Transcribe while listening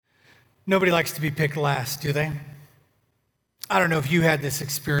Nobody likes to be picked last, do they? I don't know if you had this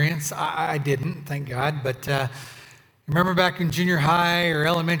experience. I didn't, thank God. But remember back in junior high or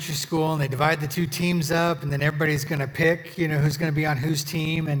elementary school, and they divide the two teams up, and then everybody's going to pick, who's going to be on whose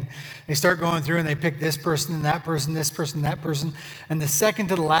team. And they start going through, and they pick this person and that person, this person, that person. And the second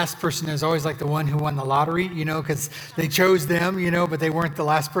to the last person is always like the one who won the lottery, because they chose them, but they weren't the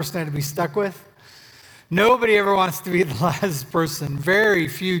last person they had to be stuck with. Nobody ever wants to be the last person. Very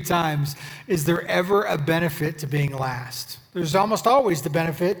few times is there ever a benefit to being last. There's almost always the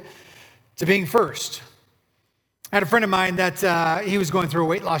benefit to being first. I had a friend of mine that he was going through a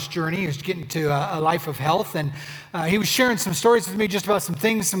weight loss journey. He was getting to a life of health, and he was sharing some stories with me just about some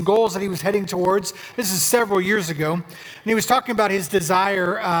things, some goals that he was heading towards. This is several years ago. And he was talking about his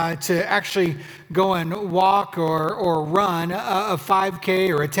desire to actually go and walk or run a 5K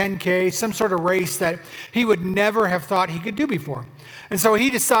or a 10K, some sort of race that he would never have thought he could do before. And so he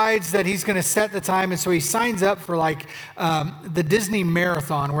decides that he's going to set the time, and so he signs up for the Disney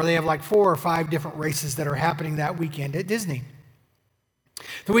Marathon, where they have 4 or 5 different races that are happening that weekend at Disney.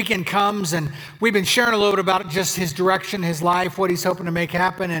 The weekend comes, and we've been sharing a little bit about just his direction, his life, what he's hoping to make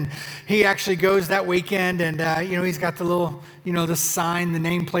happen, and he actually goes that weekend, and he's got the little, the sign, the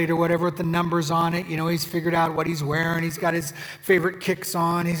nameplate or whatever with the numbers on it. He's figured out what he's wearing. He's got his favorite kicks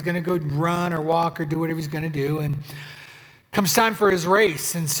on. He's going to go run or walk or do whatever he's going to do, and comes time for his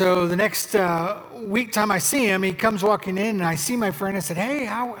race. And so the next week time I see him, he comes walking in, and I see my friend. I said, "Hey,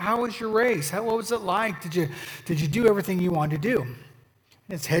 how was your race? What was it like? Did you do everything you wanted to do?"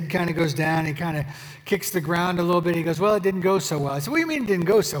 His head kind of goes down. He kind of kicks the ground a little bit. He goes, "Well, it didn't go so well." I said, "What do you mean it didn't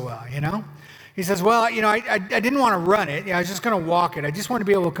go so well, He says, "Well, I didn't want to run it. I was just going to walk it. I just wanted to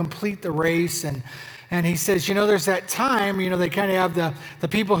be able to complete the race." And he says, there's that time, they kind of have the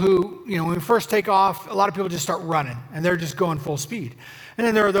people who, when we first take off, a lot of people just start running, and they're just going full speed. And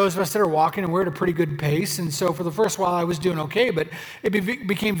then there are those of us that are walking, and we're at a pretty good pace. And so for the first while, I was doing okay, but it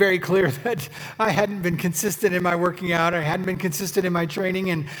became very clear that I hadn't been consistent in my working out. I hadn't been consistent in my training,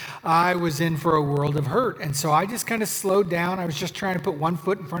 and I was in for a world of hurt. And so I just kind of slowed down. I was just trying to put one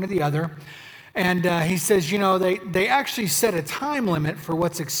foot in front of the other. And he says, they actually set a time limit for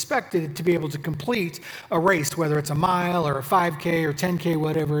what's expected to be able to complete a race, whether it's a mile or a 5K or 10K,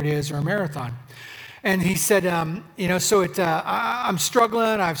 whatever it is, or a marathon. And he said, I'm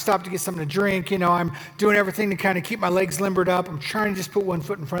struggling. I've stopped to get something to drink. I'm doing everything to kind of keep my legs limbered up. I'm trying to just put one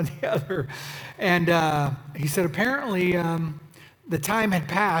foot in front of the other. And he said, apparently, the time had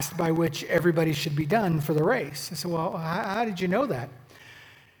passed by which everybody should be done for the race. I said, well, how did you know that?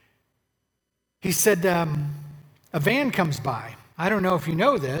 He said, a van comes by. I don't know if you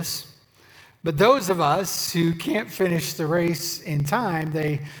know this, but those of us who can't finish the race in time,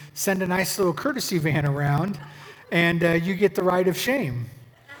 they send a nice little courtesy van around, and you get the ride of shame.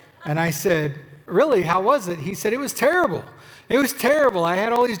 And I said, really, how was it? He said, it was terrible. It was terrible. I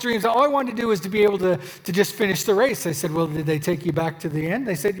had all these dreams. All I wanted to do was to be able to just finish the race. I said, well, did they take you back to the end?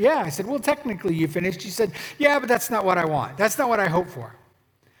 They said, yeah. I said, well, technically you finished. He said, yeah, but that's not what I want. That's not what I hope for.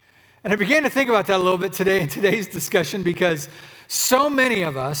 And I began to think about that a little bit today in today's discussion, because so many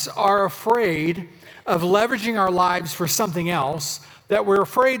of us are afraid of leveraging our lives for something else, that we're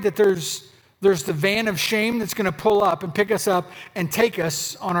afraid that there's the van of shame that's going to pull up and pick us up and take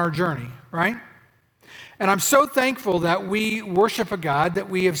us on our journey, right? And I'm so thankful that we worship a God, that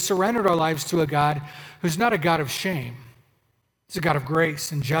we have surrendered our lives to a God who's not a God of shame. He's a God of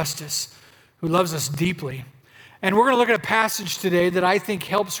grace and justice, who loves us deeply. And we're going to look at a passage today that I think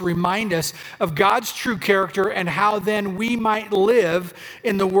helps remind us of God's true character and how then we might live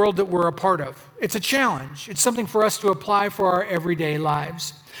in the world that we're a part of. It's a challenge. It's something for us to apply for our everyday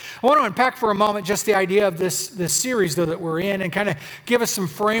lives. I want to unpack for a moment just the idea of this series, though, that we're in, and kind of give us some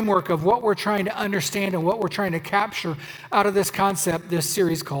framework of what we're trying to understand and what we're trying to capture out of this concept, this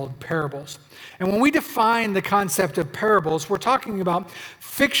series called parables. And when we define the concept of parables, we're talking about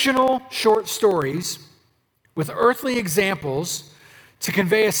fictional short stories with earthly examples to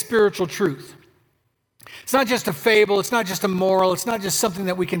convey a spiritual truth. It's not just a fable, it's not just a moral, it's not just something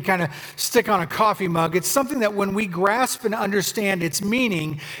that we can kind of stick on a coffee mug. It's something that when we grasp and understand its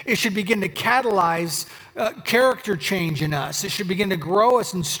meaning, it should begin to catalyze character change in us. It should begin to grow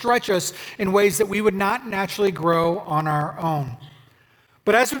us and stretch us in ways that we would not naturally grow on our own.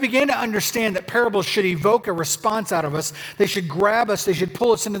 But as we begin to understand that parables should evoke a response out of us, they should grab us, they should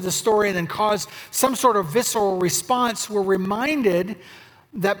pull us into the story and then cause some sort of visceral response, we're reminded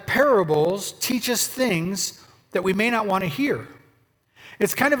that parables teach us things that we may not want to hear.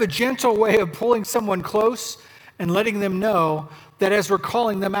 It's kind of a gentle way of pulling someone close and letting them know that as we're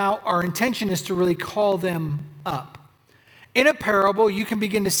calling them out, our intention is to really call them up. In a parable, you can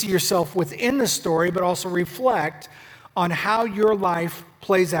begin to see yourself within the story, but also reflect on how your life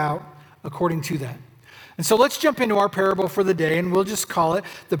plays out according to that. And so let's jump into our parable for the day, and we'll just call it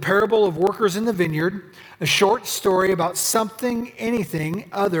the parable of workers in the vineyard, a short story about something, anything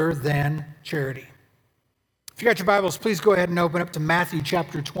other than charity. If you got your Bibles, please go ahead and open up to Matthew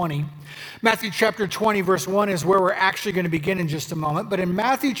chapter 20. Matthew chapter 20, verse 1 is where we're actually going to begin in just a moment. But in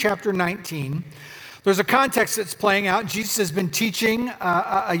Matthew chapter 19, there's a context that's playing out. Jesus has been teaching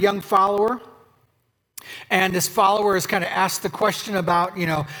a young follower. And this follower has kind of asked the question about,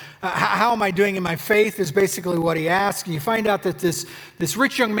 how am I doing in my faith is basically what he asked. And you find out that this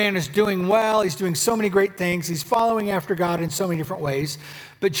rich young man is doing well. He's doing so many great things. He's following after God in so many different ways.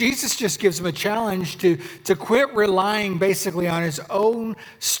 But Jesus just gives him a challenge to quit relying basically on his own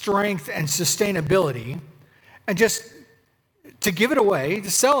strength and sustainability and just to give it away, to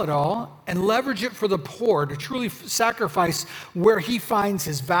sell it all, and leverage it for the poor, to truly sacrifice where he finds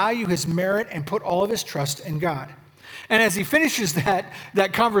his value, his merit, and put all of his trust in God. And as he finishes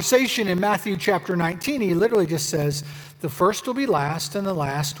that conversation in Matthew chapter 19, he literally just says, the first will be last, and the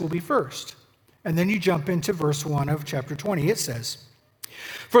last will be first. And then you jump into verse 1 of chapter 20. It says,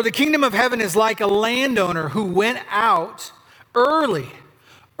 for the kingdom of heaven is like a landowner who went out early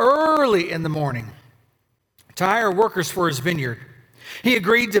in the morning to hire workers for his vineyard. He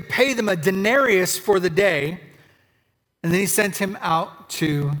agreed to pay them a denarius for the day, and then he sent him out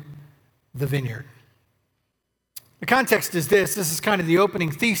to the vineyard. The context is this is kind of the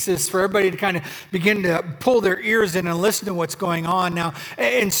opening thesis for everybody to kind of begin to pull their ears in and listen to what's going on. Now,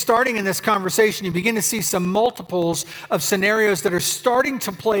 in starting in this conversation, you begin to see some multiples of scenarios that are starting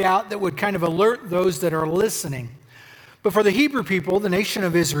to play out that would kind of alert those that are listening. But for the Hebrew people, the nation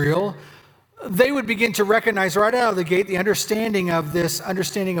of Israel, they would begin to recognize right out of the gate the understanding of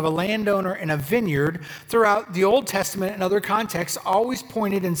a landowner in a vineyard throughout the Old Testament and other contexts, always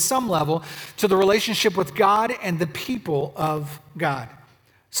pointed in some level to the relationship with God and the people of God.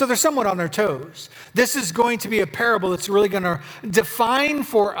 So they're somewhat on their toes. This is going to be a parable that's really going to define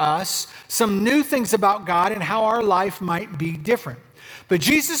for us some new things about God and how our life might be different. But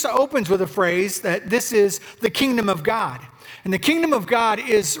Jesus opens with a phrase that this is the kingdom of God. And the kingdom of God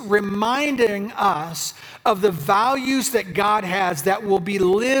is reminding us of the values that God has that will be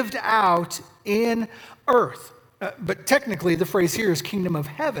lived out in earth. But technically, the phrase here is kingdom of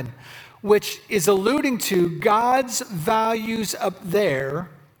heaven, which is alluding to God's values up there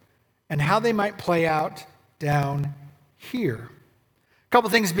and how they might play out down here. A couple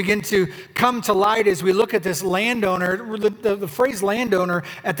things begin to come to light as we look at this landowner. The phrase landowner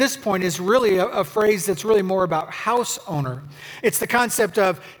at this point is really a phrase that's really more about house owner. It's the concept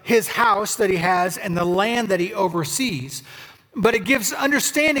of his house that he has and the land that he oversees. But it gives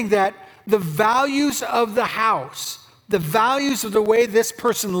understanding that the values of the house, the values of the way this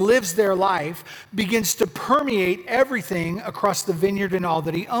person lives their life begins to permeate everything across the vineyard and all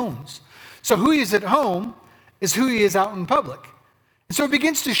that he owns. So who he is at home is who he is out in public. And so it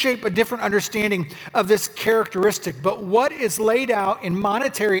begins to shape a different understanding of this characteristic. But what is laid out in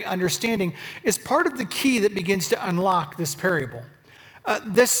monetary understanding is part of the key that begins to unlock this parable.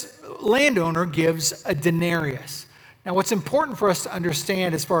 This landowner gives a denarius. Now, what's important for us to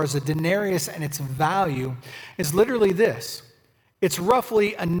understand as far as a denarius and its value is literally this. It's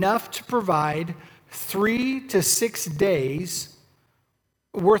roughly enough to provide 3 to 6 days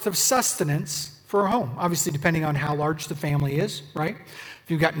worth of sustenance for a home, obviously depending on how large the family is, right? If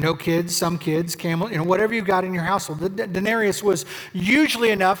you've got no kids, some kids, camel, whatever you've got in your household. The denarius was usually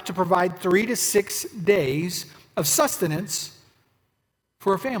enough to provide 3 to 6 days of sustenance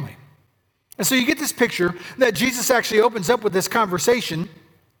for a family. And so you get this picture that Jesus actually opens up with this conversation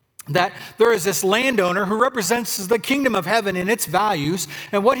that there is this landowner who represents the kingdom of heaven and its values.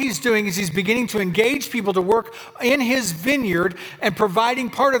 And what he's doing is he's beginning to engage people to work in his vineyard and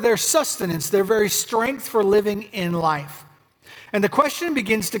providing part of their sustenance, their very strength for living in life. And the question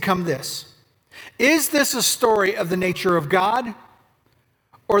begins to come this. Is this a story of the nature of God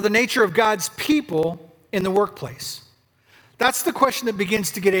or the nature of God's people in the workplace? That's the question that begins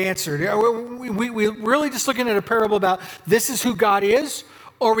to get answered. We're really just looking at a parable about this is who God is,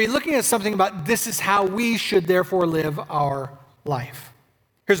 or are we looking at something about this is how we should therefore live our life?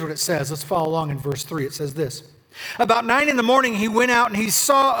 Here's what it says. Let's follow along in verse 3. It says this. About 9 a.m, he went out and he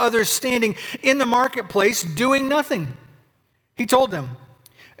saw others standing in the marketplace doing nothing. He told them,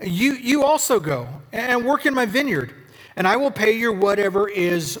 you also go and work in my vineyard, and I will pay you whatever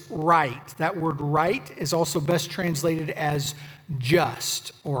is right. That word right is also best translated as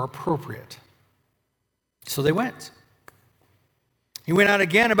just or appropriate. So they went. He went out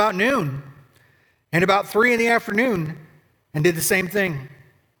again about noon, and about 3 in the afternoon, and did the same thing.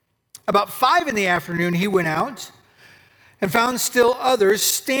 About 5 in the afternoon, he went out and found still others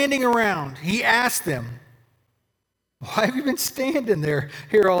standing around. He asked them, "Why have you been standing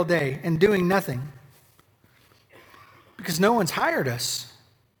here all day and doing nothing?" "Because no one's hired us."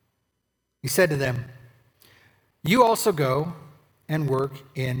 He said to them, "You also go and work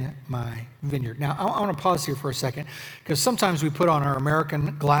in my vineyard." Now, I want to pause here for a second, because sometimes we put on our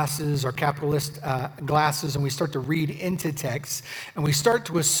American glasses, our capitalist glasses, and we start to read into texts, and we start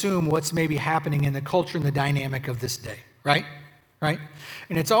to assume what's maybe happening in the culture and the dynamic of this day, right? Right?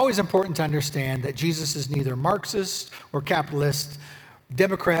 And it's always important to understand that Jesus is neither Marxist or capitalist,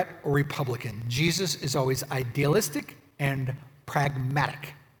 Democrat or Republican. Jesus is always idealistic and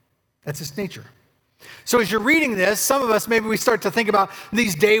pragmatic. That's his nature. So as you're reading this, some of us, maybe we start to think about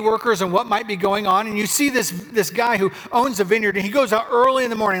these day workers and what might be going on. And you see this guy who owns a vineyard, and he goes out early in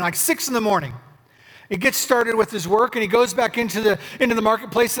the morning, like 6 in the morning. He gets started with his work, and he goes back into the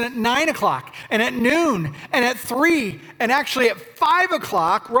marketplace, and at 9 o'clock, and at noon, and at 3, and actually at 5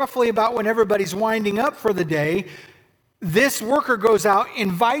 o'clock, roughly about when everybody's winding up for the day, this worker goes out,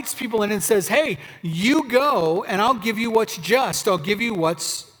 invites people in, and says, "Hey, you go, and I'll give you what's just. I'll give you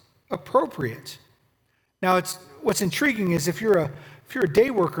what's appropriate." Now, what's intriguing is if you're a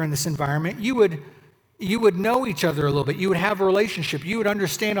day worker in this environment, you would know each other a little bit. You would have a relationship. You would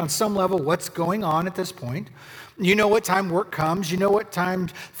understand on some level what's going on at this point. You know what time work comes. You know what time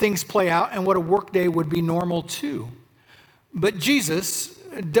things play out and what a work day would be normal too. But Jesus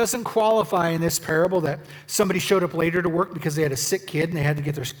doesn't qualify in this parable that somebody showed up later to work because they had a sick kid and they had to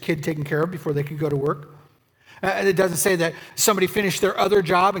get their kid taken care of before they could go to work. It doesn't say that somebody finished their other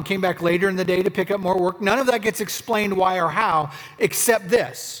job and came back later in the day to pick up more work. None of that gets explained why or how, except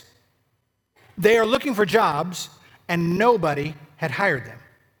this. They are looking for jobs, and nobody had hired them.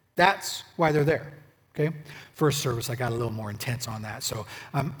 That's why they're there, okay? First service, I got a little more intense on that, so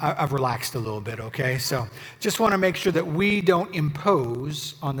I've relaxed a little bit, okay? So just want to make sure that we don't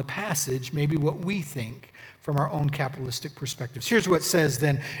impose on the passage maybe what we think from our own capitalistic perspectives. Here's what it says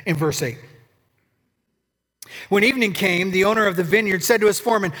then in verse 8. When evening came, the owner of the vineyard said to his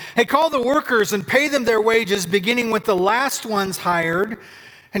foreman, "Hey, call the workers and pay them their wages, beginning with the last ones hired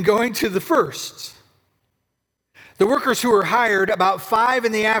and going to the first." The workers who were hired about 5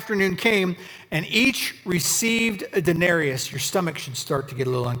 in the afternoon came, and each received a denarius. Your stomach should start to get a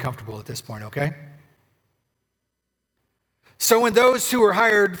little uncomfortable at this point, okay? So when those who were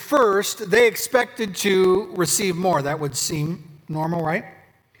hired first, they expected to receive more. That would seem normal, right?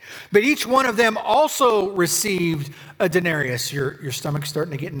 But each one of them also received a denarius. Your stomach's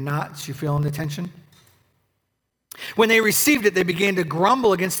starting to get in knots. You feeling the tension? When they received it, they began to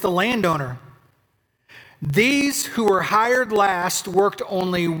grumble against the landowner. "These who were hired last worked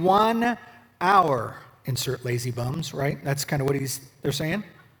only 1 hour." Insert lazy bums, right? That's kind of what they're saying.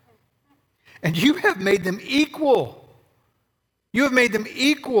 "And you have made them equal. You have made them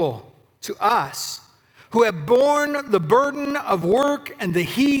equal to us, who have borne the burden of work and the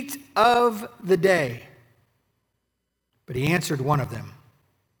heat of the day." But he answered one of them,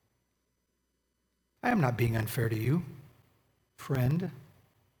 "I am not being unfair to you, friend.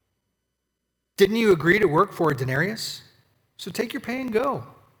 Didn't you agree to work for a denarius? So take your pay and go.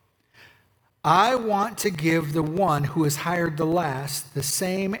 I want to give the one who is hired the last the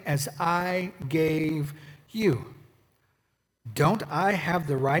same as I gave you. Don't I have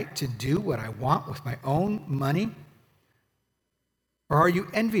the right to do what I want with my own money? Or are you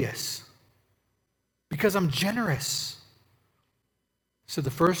envious because I'm generous?" So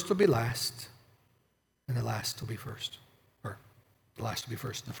the first will be last, and the last will be first. Or the last will be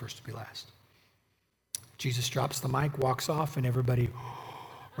first, and the first will be last. Jesus drops the mic, walks off, and everybody,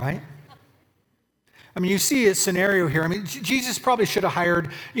 right? I mean, you see a scenario here. I mean, Jesus probably should have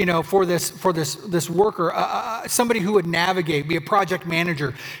hired, for this worker, somebody who would navigate, be a project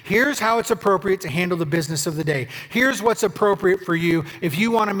manager. Here's how it's appropriate to handle the business of the day. Here's what's appropriate for you if you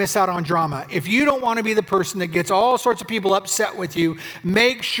want to miss out on drama. If you don't want to be the person that gets all sorts of people upset with you,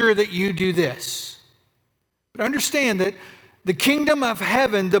 make sure that you do this. But understand that the kingdom of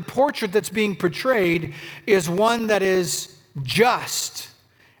heaven, the portrait that's being portrayed, is one that is just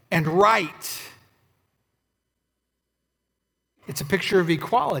and right. It's a picture of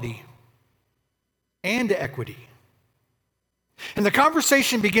equality and equity. And the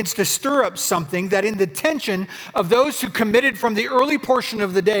conversation begins to stir up something that in the tension of those who committed from the early portion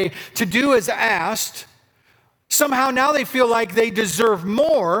of the day to do as asked, somehow now they feel like they deserve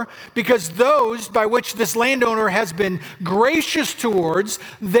more because those by which this landowner has been gracious towards,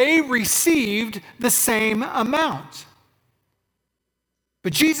 they received the same amount.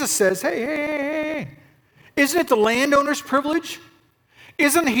 But Jesus says, hey. Isn't it the landowner's privilege?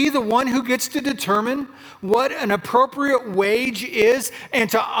 Isn't he the one who gets to determine what an appropriate wage is and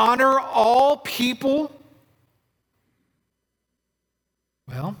to honor all people?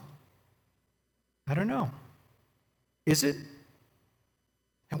 Well, I don't know. Is it?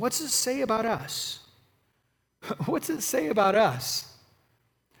 And what's it say about us? What's it say about us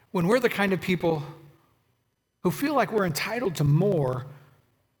when we're the kind of people who feel like we're entitled to more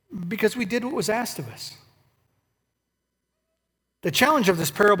because we did what was asked of us? The challenge of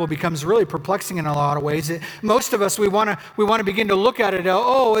this parable becomes really perplexing in a lot of ways. Most of us, we want to begin to look at it.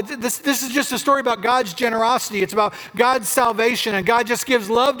 This is just a story about God's generosity. It's about God's salvation, and God just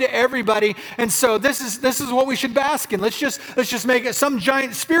gives love to everybody. And so this is what we should bask in. Let's just make it some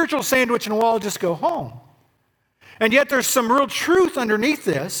giant spiritual sandwich, and we'll all just go home. And yet, there's some real truth underneath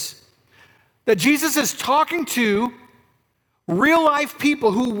this that Jesus is talking to real life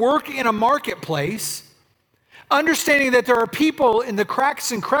people who work in a marketplace, understanding that there are people in the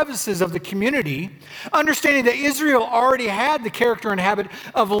cracks and crevices of the community, understanding that Israel already had the character and habit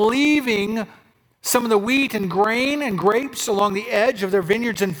of leaving some of the wheat and grain and grapes along the edge of their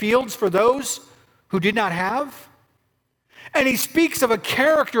vineyards and fields for those who did not have. And he speaks of a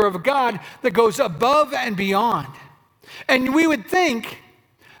character of God that goes above and beyond. And we would think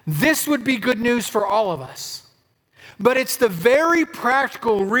this would be good news for all of us. But it's the very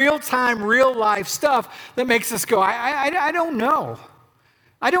practical, real-time, real-life stuff that makes us go, I don't know.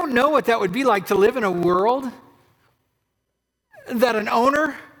 I don't know what that would be like to live in a world that an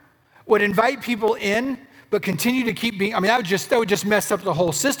owner would invite people in but continue to keep being, that would just mess up the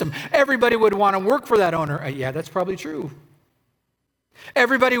whole system. Everybody would want to work for that owner. Yeah, that's probably true.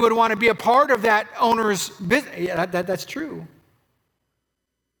 Everybody would want to be a part of that owner's business. Yeah, that's true.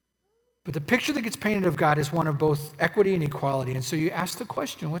 But the picture that gets painted of God is one of both equity and equality. And so you ask the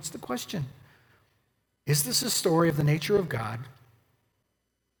question, what's the question? Is this a story of the nature of God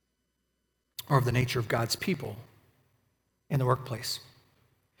or of the nature of God's people in the workplace?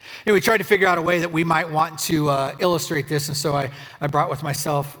 And we tried to figure out a way that we might want to illustrate this. And so I brought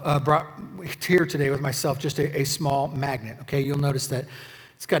here today with myself just a small magnet. Okay, you'll notice that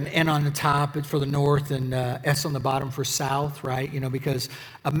it's got an N on the top for the north and S on the bottom for south, right? Because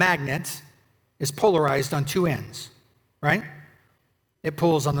a magnet is polarized on two ends, right? It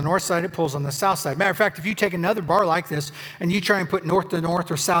pulls on the north side, it pulls on the south side. Matter of fact, if you take another bar like this and you try and put north to north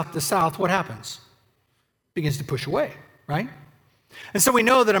or south to south, what happens? It begins to push away, right? And so we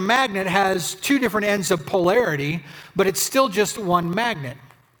know that a magnet has two different ends of polarity, but it's still just one magnet.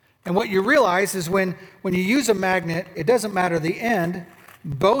 And what you realize is when you use a magnet, it doesn't matter the end,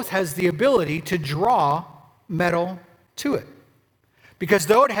 both has the ability to draw metal to it. Because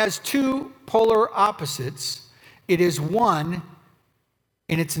though it has two polar opposites, it is one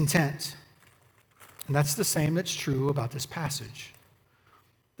in its intent. And that's the same that's true about this passage.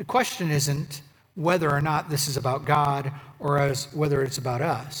 The question isn't whether or not this is about God or whether it's about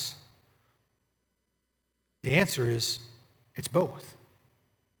us. The answer is it's both.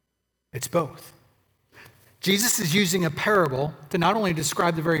 It's both. Jesus is using a parable to not only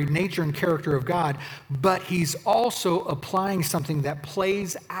describe the very nature and character of God, but he's also applying something that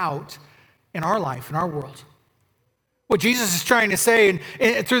plays out in our life, in our world. What Jesus is trying to say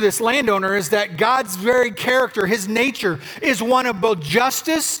through this landowner is that God's very character, his nature, is one of both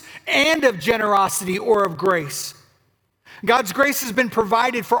justice and of generosity or of grace. God's grace has been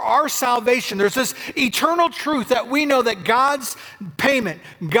provided for our salvation. There's this eternal truth that we know that God's payment,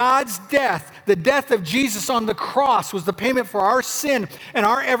 God's death, the death of Jesus on the cross was the payment for our sin and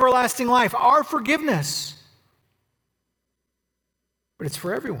our everlasting life, our forgiveness. But it's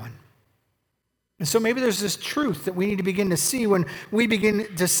for everyone. And so maybe there's this truth that we need to begin to see when we begin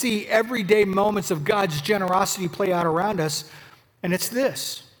to see everyday moments of God's generosity play out around us. And it's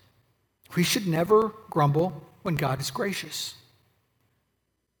this: we should never grumble when God is gracious.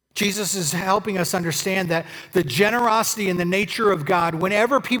 Jesus is helping us understand that the generosity and the nature of God,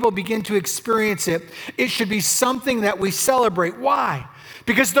 whenever people begin to experience it, it should be something that we celebrate. Why?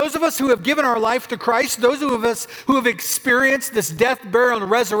 Because those of us who have given our life to Christ, those of us who have experienced this death, burial, and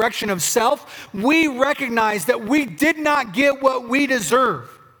resurrection of self, we recognize that we did not get what we deserve,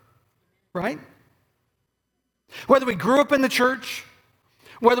 right? Whether we grew up in the church,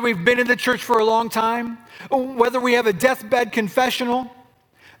 whether we've been in the church for a long time, whether we have a deathbed confessional,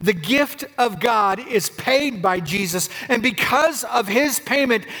 the gift of God is paid by Jesus. And because of his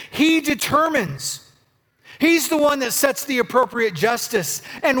payment, he determines. He's the one that sets the appropriate justice.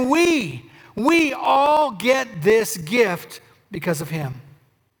 And we all get this gift because of him.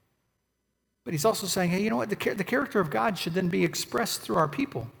 But he's also saying, hey, you know what? The character of God should then be expressed through our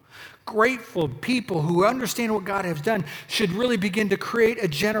people. Grateful people who understand what God has done should really begin to create a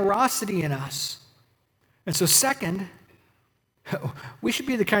generosity in us. And so second, we should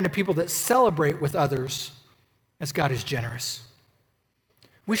be the kind of people that celebrate with others as God is generous.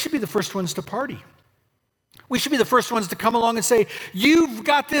 We should be the first ones to party. We should be the first ones to come along and say, you've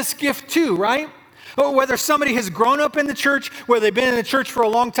got this gift too, right? Or whether somebody has grown up in the church, whether they've been in the church for a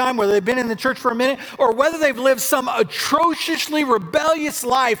long time, whether they've been in the church for a minute, or whether they've lived some atrociously rebellious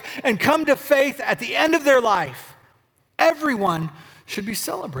life and come to faith at the end of their life, everyone should be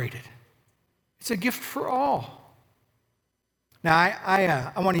celebrated. It's a gift for all. Now,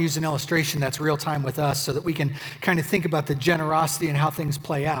 I want to use an illustration that's real time with us so that we can kind of think about the generosity and how things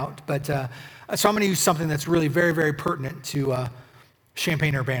play out. But so I'm going to use something that's really very, very pertinent to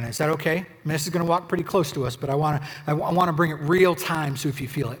Champaign-Urbana. Is that okay? I mean, this is going to walk pretty close to us, but I want to bring it real time so if you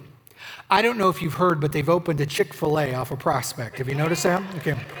feel it. I don't know if you've heard, but they've opened a Chick-fil-A off of Prospect. Have you noticed that?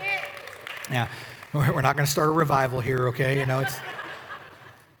 Okay. Yeah. We're not going to start a revival here, okay? You know,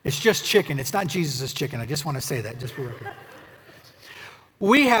 it's just chicken. It's not Jesus' chicken. I just want to say that, just for record.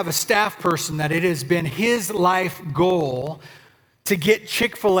 We have a staff person that it has been his life goal to get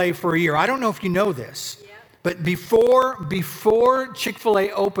Chick-fil-A for a year. I don't know if you know this. But before Chick-fil-A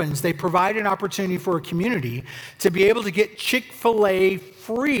opens, they provide an opportunity for a community to be able to get Chick-fil-A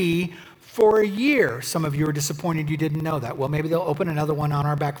free for a year. Some of you are disappointed you didn't know that. Well, maybe they'll open another one on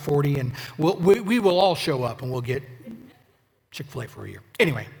our back 40, and we will all show up, and we'll get Chick-fil-A for a year.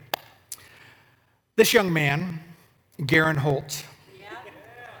 Anyway, this young man, Garen Holt,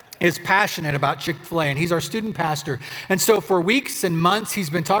 is passionate about Chick-fil-A, and he's our student pastor. And so for weeks and months, he's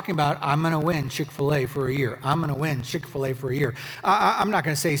been talking about, I'm going to win Chick-fil-A for a year. I'm going to win Chick-fil-A for a year. I'm not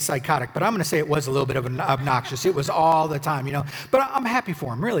going to say psychotic, but I'm going to say it was a little bit of obnoxious. It was all the time, you know. But I'm happy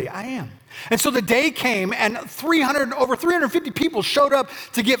for him, really, I am. And so the day came, and over 350 people showed up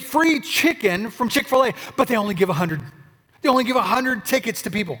to get free chicken from Chick-fil-A, but they only give 100. They only give 100 tickets to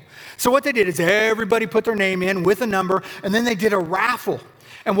people. So what they did is everybody put their name in with a number, and then they did a raffle.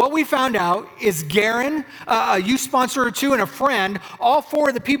 And what we found out is Garen, a youth sponsor or two, and a friend, all four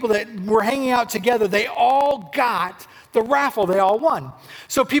of the people that were hanging out together, they all got the raffle. They all won.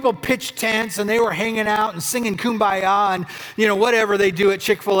 So people pitched tents, and they were hanging out and singing Kumbaya and, you know, whatever they do at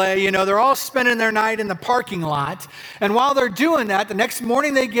Chick-fil-A. You know, they're all spending their night in the parking lot. And while they're doing that, the next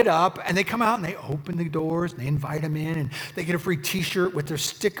morning they get up, and they come out, and they open the doors, and they invite them in, and they get a free T-shirt with their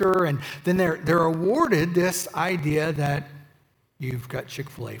sticker. And then they're awarded this idea that you've got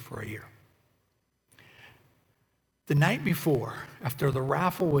Chick-fil-A for a year. The night before, after the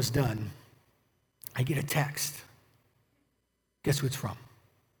raffle was done, I get a text. Guess who it's from?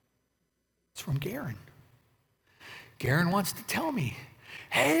 It's from Garen. Garen wants to tell me,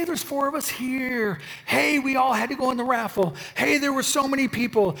 hey, there's 4 of us here. Hey, we all had to go in the raffle. Hey, there were so many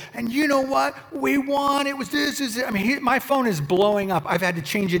people. And you know what? We won. It was this. I mean, my phone is blowing up. I've had to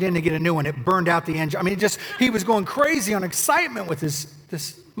change it in to get a new one. It burned out the engine. I mean, he was going crazy on excitement with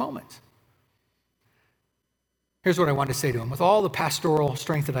this moment. Here's what I wanted to say to him. With all the pastoral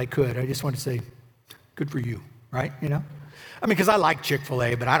strength that I could, I just wanted to say, good for you, right? You know? I mean, because I like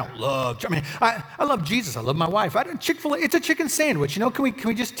Chick-fil-A, but I don't love, I love Jesus. I love my wife. Chick-fil-A, it's a chicken sandwich. You know, can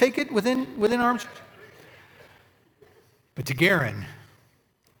we just take it within arms? But to Garen,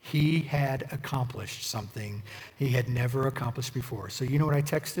 he had accomplished something he had never accomplished before. So you know what I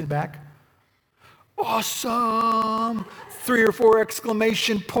texted back? Awesome. 3 or 4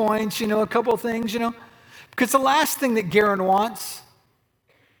 exclamation points, you know, a couple of things, you know. Because the last thing that Garen wants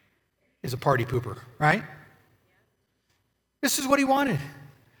is a party pooper, right? This is what he wanted.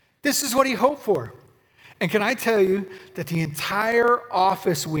 This is what he hoped for. And can I tell you that the entire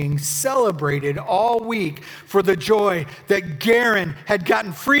office wing celebrated all week for the joy that Garen had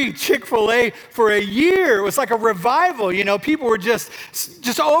gotten free Chick-fil-A for a year. It was like a revival, you know. People were just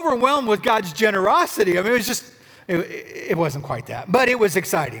overwhelmed with God's generosity. I mean, it wasn't quite that, but it was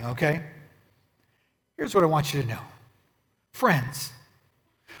exciting, okay? Here's what I want you to know. Friends,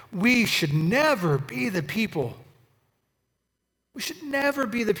 we should never be the people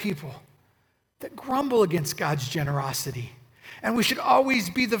that grumble against God's generosity. And we should always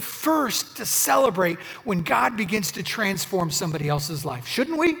be the first to celebrate when God begins to transform somebody else's life.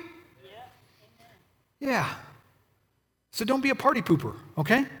 Shouldn't we? Yeah. So don't be a party pooper,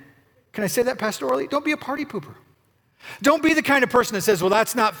 okay? Can I say that pastorally? Don't be a party pooper. Don't be the kind of person that says, well,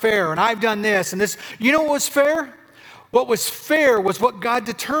 that's not fair, and I've done this and this. You know what was fair? What was fair was what God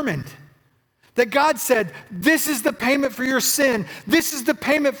determined. That God said, this is the payment for your sin. This is the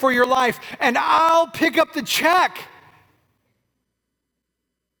payment for your life. And I'll pick up the check.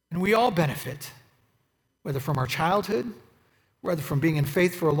 And we all benefit, whether from our childhood, whether from being in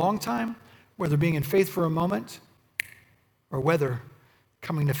faith for a long time, whether being in faith for a moment, or whether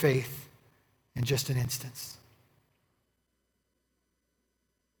coming to faith in just an instance.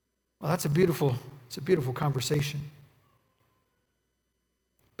 Well, it's a beautiful conversation.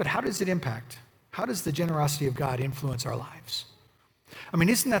 But how does it impact? How does the generosity of God influence our lives? I mean,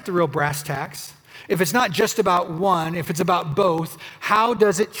 isn't that the real brass tacks? If it's not just about one, if it's about both, how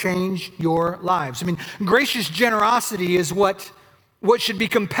does it change your lives? I mean, gracious generosity is what should be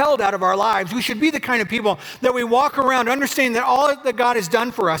compelled out of our lives. We should be the kind of people that we walk around understanding that all that God has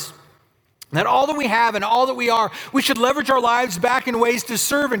done for us, that all that we have and all that we are, we should leverage our lives back in ways to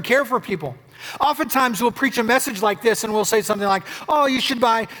serve and care for people. Oftentimes we'll preach a message like this and we'll say something like, oh, you should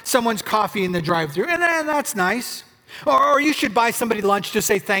buy someone's coffee in the drive-thru, and that's nice. Or you should buy somebody lunch to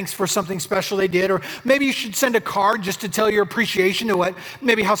say thanks for something special they did. Or maybe you should send a card just to tell your appreciation to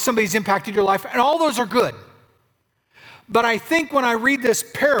maybe how somebody's impacted your life. And all those are good. But I think when I read this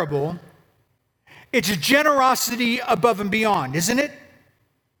parable, it's generosity above and beyond, isn't it?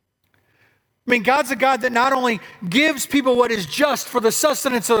 I mean, God's a God that not only gives people what is just for the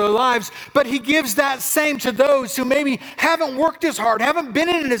sustenance of their lives, but he gives that same to those who maybe haven't worked as hard, haven't been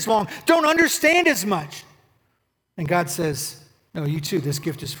in it as long, don't understand as much. And God says, no, you too, this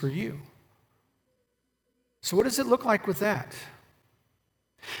gift is for you. So what does it look like with that?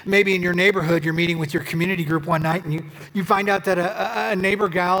 Maybe in your neighborhood, you're meeting with your community group one night and you find out that a neighbor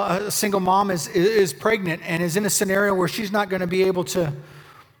gal, a single mom is pregnant and is in a scenario where she's not going to be able to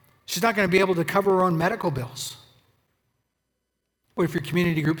cover her own medical bills. What if your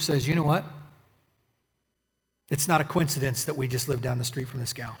community group says, you know what? It's not a coincidence that we just live down the street from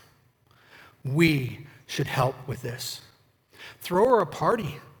this gal. We should help with this. Throw her a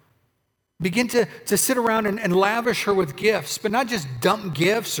party. Begin to sit around and lavish her with gifts, but not just dump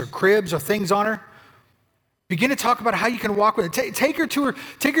gifts or cribs or things on her. Begin to talk about how you can walk with it. Take her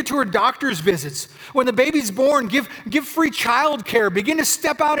to her doctor's visits. When the baby's born, give free child care. Begin to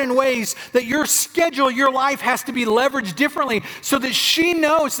step out in ways that your schedule, your life has to be leveraged differently so that she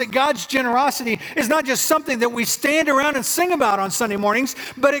knows that God's generosity is not just something that we stand around and sing about on Sunday mornings,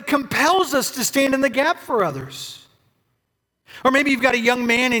 but it compels us to stand in the gap for others. Or maybe you've got a young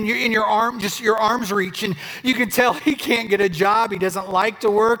man in your arm's reach, and you can tell he can't get a job. He doesn't like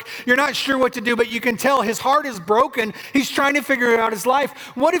to work. You're not sure what to do, but you can tell his heart is broken. He's trying to figure out his life.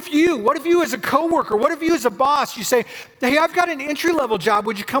 What if you as a coworker, what if you as a boss, you say, hey, I've got an entry-level job.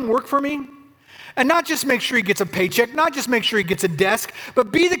 Would you come work for me? And not just make sure he gets a paycheck, not just make sure he gets a desk,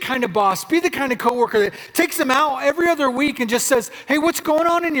 but be the kind of boss, be the kind of coworker that takes him out every other week and just says, hey, what's going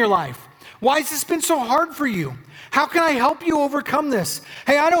on in your life? Why has this been so hard for you? How can I help you overcome this?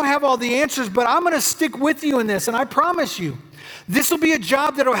 Hey, I don't have all the answers, but I'm going to stick with you in this, and I promise you, this will be a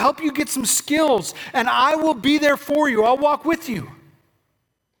job that will help you get some skills, and I will be there for you. I'll walk with you.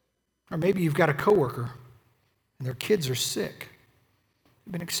 Or maybe you've got a coworker, and their kids are sick.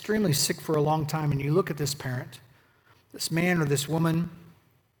 They've been extremely sick for a long time, and you look at this parent, this man or this woman,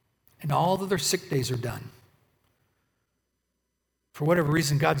 and all of their sick days are done. For whatever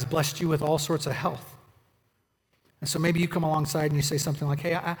reason, God's blessed you with all sorts of health. And so maybe you come alongside and you say something like,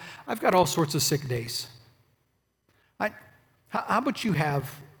 hey, I've got all sorts of sick days. How about you have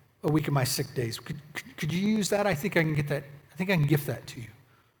a week of my sick days? Could you use that? I think I can get that. I think I can gift that to you.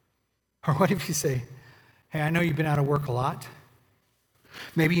 Or what if you say, hey, I know you've been out of work a lot.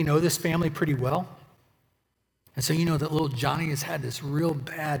 Maybe you know this family pretty well. And so you know that little Johnny has had this real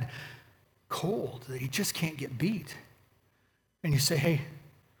bad cold that he just can't get beat. And you say, hey,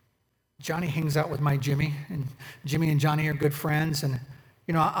 Johnny hangs out with my Jimmy, and Jimmy and Johnny are good friends, and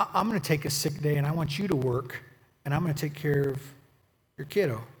I'm going to take a sick day, and I want you to work, and I'm going to take care of your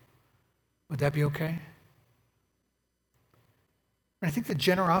kiddo. Would that be okay? And I think the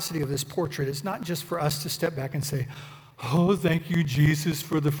generosity of this portrait is not just for us to step back and say, oh, thank you, Jesus,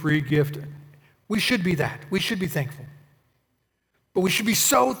 for the free gift. We should be that. We should be thankful. But we should be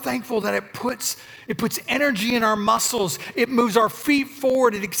so thankful that it puts energy in our muscles. It moves our feet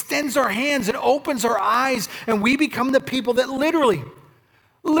forward. It extends our hands. It opens our eyes. And we become the people that literally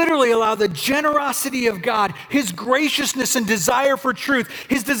allow the generosity of God, his graciousness and desire for truth,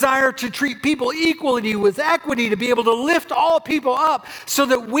 his desire to treat people equally with equity, to be able to lift all people up so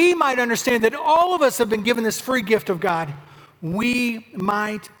that we might understand that all of us have been given this free gift of God. We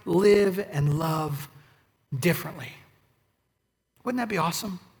might live and love differently. Wouldn't that be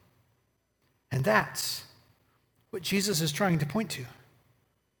awesome? And that's what Jesus is trying to point to.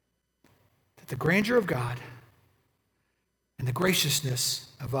 That the grandeur of God and the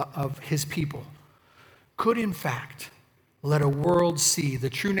graciousness of his people could in fact let a world see the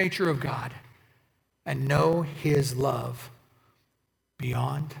true nature of God and know his love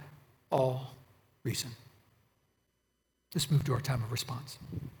beyond all reason. Let's move to our time of response.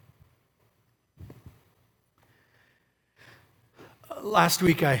 Last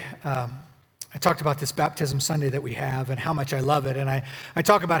week, I talked about this Baptism Sunday that we have and how much I love it. And I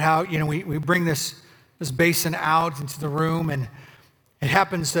talk about how, we bring this basin out into the room, and it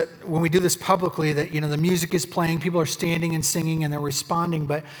happens that when we do this publicly that, the music is playing, people are standing and singing and they're responding,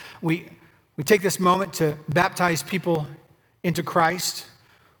 but we take this moment to baptize people into Christ.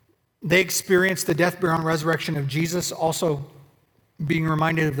 They experience the death, burial, and resurrection of Jesus, also being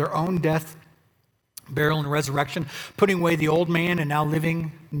reminded of their own death, burial, and resurrection, putting away the old man and now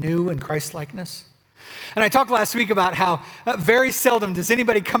living new in Christ-likeness. And I talked last week about how very seldom does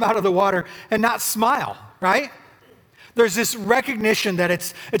anybody come out of the water and not smile, right? There's this recognition that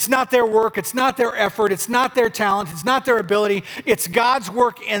it's not their work, it's not their effort, it's not their talent, it's not their ability, it's God's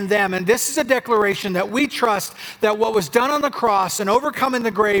work in them. And this is a declaration that we trust that what was done on the cross and overcoming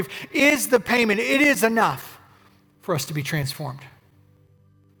the grave is the payment. It is enough for us to be transformed.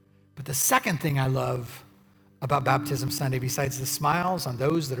 But the second thing I love about Baptism Sunday, besides the smiles on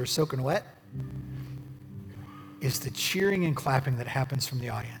those that are soaking wet, is the cheering and clapping that happens from the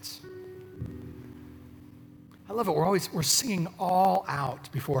audience. I love it. We're singing all out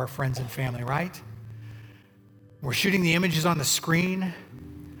before our friends and family, right? We're shooting the images on the screen.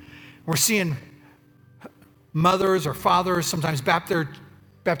 We're seeing mothers or fathers sometimes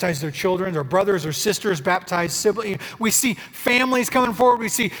baptize their children, or brothers or sisters baptize siblings. We see families coming forward. We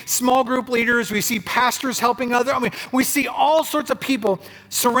see small group leaders. We see pastors helping others. We see all sorts of people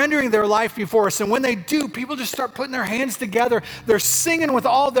surrendering their life before us. And when they do, people just start putting their hands together. They're singing with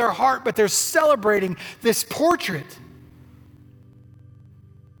all their heart, but they're celebrating this portrait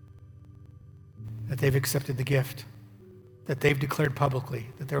that they've accepted the gift, that they've declared publicly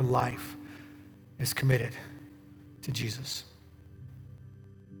that their life is committed to Jesus.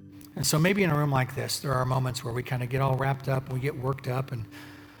 And so maybe in a room like this, there are moments where we kind of get all wrapped up, and we get worked up, and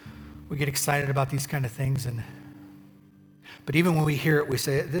we get excited about these kind of things. But even when we hear it, we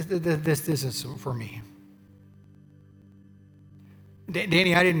say, this is for me.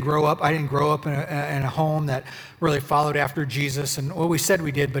 Danny, I didn't grow up in a home that really followed after Jesus. And well, we said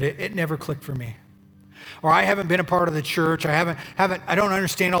we did, but it never clicked for me. Or I haven't been a part of the church. I don't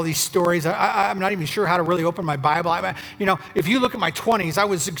understand all these stories. I'm not even sure how to really open my Bible. If you look at my 20s, I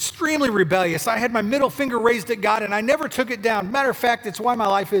was extremely rebellious. I had my middle finger raised at God, and I never took it down. Matter of fact, it's why my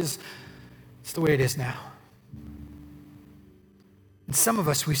life it's the way it is now. And some of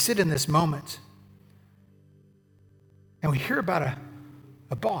us, we sit in this moment, and we hear about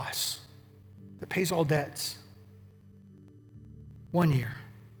a boss that pays all debts. 1 year,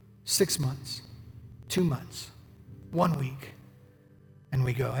 6 months, 2 months, 1 week, and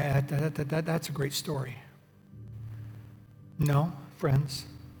we go, hey, that's a great story. No, friends,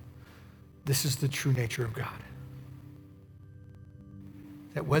 this is the true nature of God.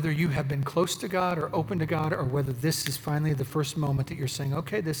 That whether you have been close to God or open to God, or whether this is finally the first moment that you're saying,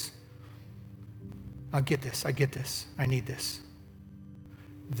 okay, I get this, I need this.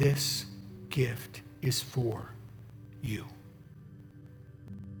 This gift is for you.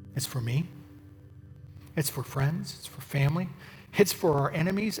 It's for me. It's for friends, it's for family, it's for our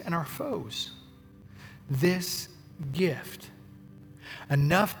enemies and our foes. This gift,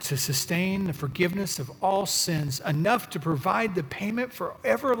 enough to sustain the forgiveness of all sins, enough to provide the payment for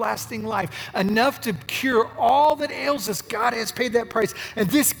everlasting life, enough to cure all that ails us. God has paid that price. And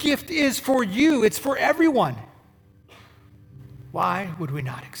this gift is for you. It's for everyone. Why would we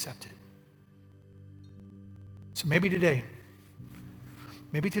not accept it? So maybe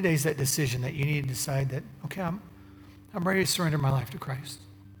today's that decision that you need to decide that, okay, I'm ready to surrender my life to Christ.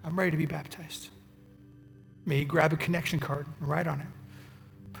 I'm ready to be baptized. Maybe grab a connection card and write on it.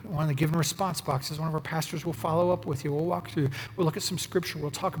 Put it in one of the given response boxes. One of our pastors will follow up with you. We'll walk through. We'll look at some scripture.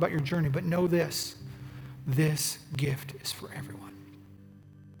 We'll talk about your journey. But know this gift is for everyone.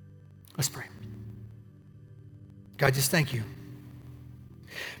 Let's pray. God, just thank you.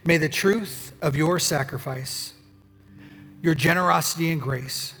 May the truth of your sacrifice, your generosity and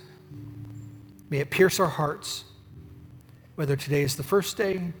grace, may it pierce our hearts, whether today is the first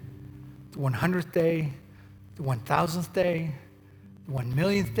day, the 100th day, the 1,000th day, the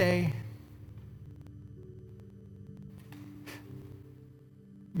 1,000,000th day.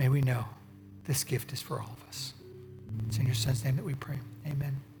 May we know this gift is for all of us. It's in your Son's name that we pray.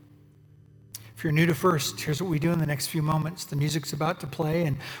 Amen. If you're new to First, here's what we do in the next few moments. The music's about to play,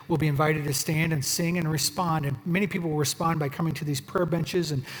 and we'll be invited to stand and sing and respond. And many people will respond by coming to these prayer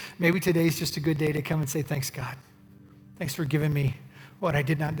benches. And maybe today's just a good day to come and say, thanks, God. Thanks for giving me what I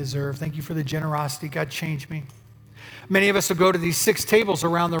did not deserve. Thank you for the generosity. God, change me. Many of us will go to these 6 tables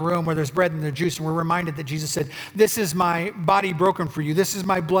around the room where there's bread and the juice, and we're reminded that Jesus said, this is my body broken for you. This is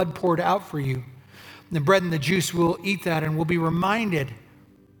my blood poured out for you. And the bread and the juice, we'll eat that, and we'll be reminded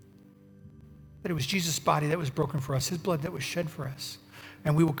that it was Jesus' body that was broken for us, his blood that was shed for us.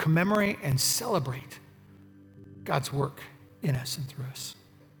 And we will commemorate and celebrate God's work in us and through us.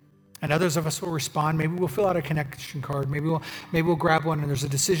 And others of us will respond. Maybe we'll fill out a connection card. Maybe we'll grab one and there's a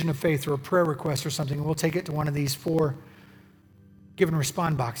decision of faith or a prayer request or something, and we'll take it to one of these 4 give and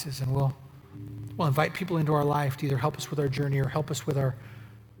respond boxes, and we'll invite people into our life to either help us with our journey or help us with our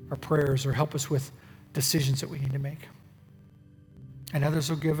prayers or help us with decisions that we need to make. And others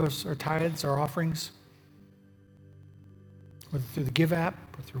will give us our tithes, our offerings, whether through the Give app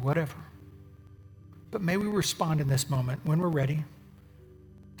or through whatever. But may we respond in this moment when we're ready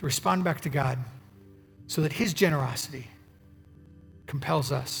to respond back to God so that his generosity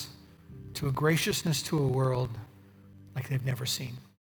compels us to a graciousness to a world like they've never seen.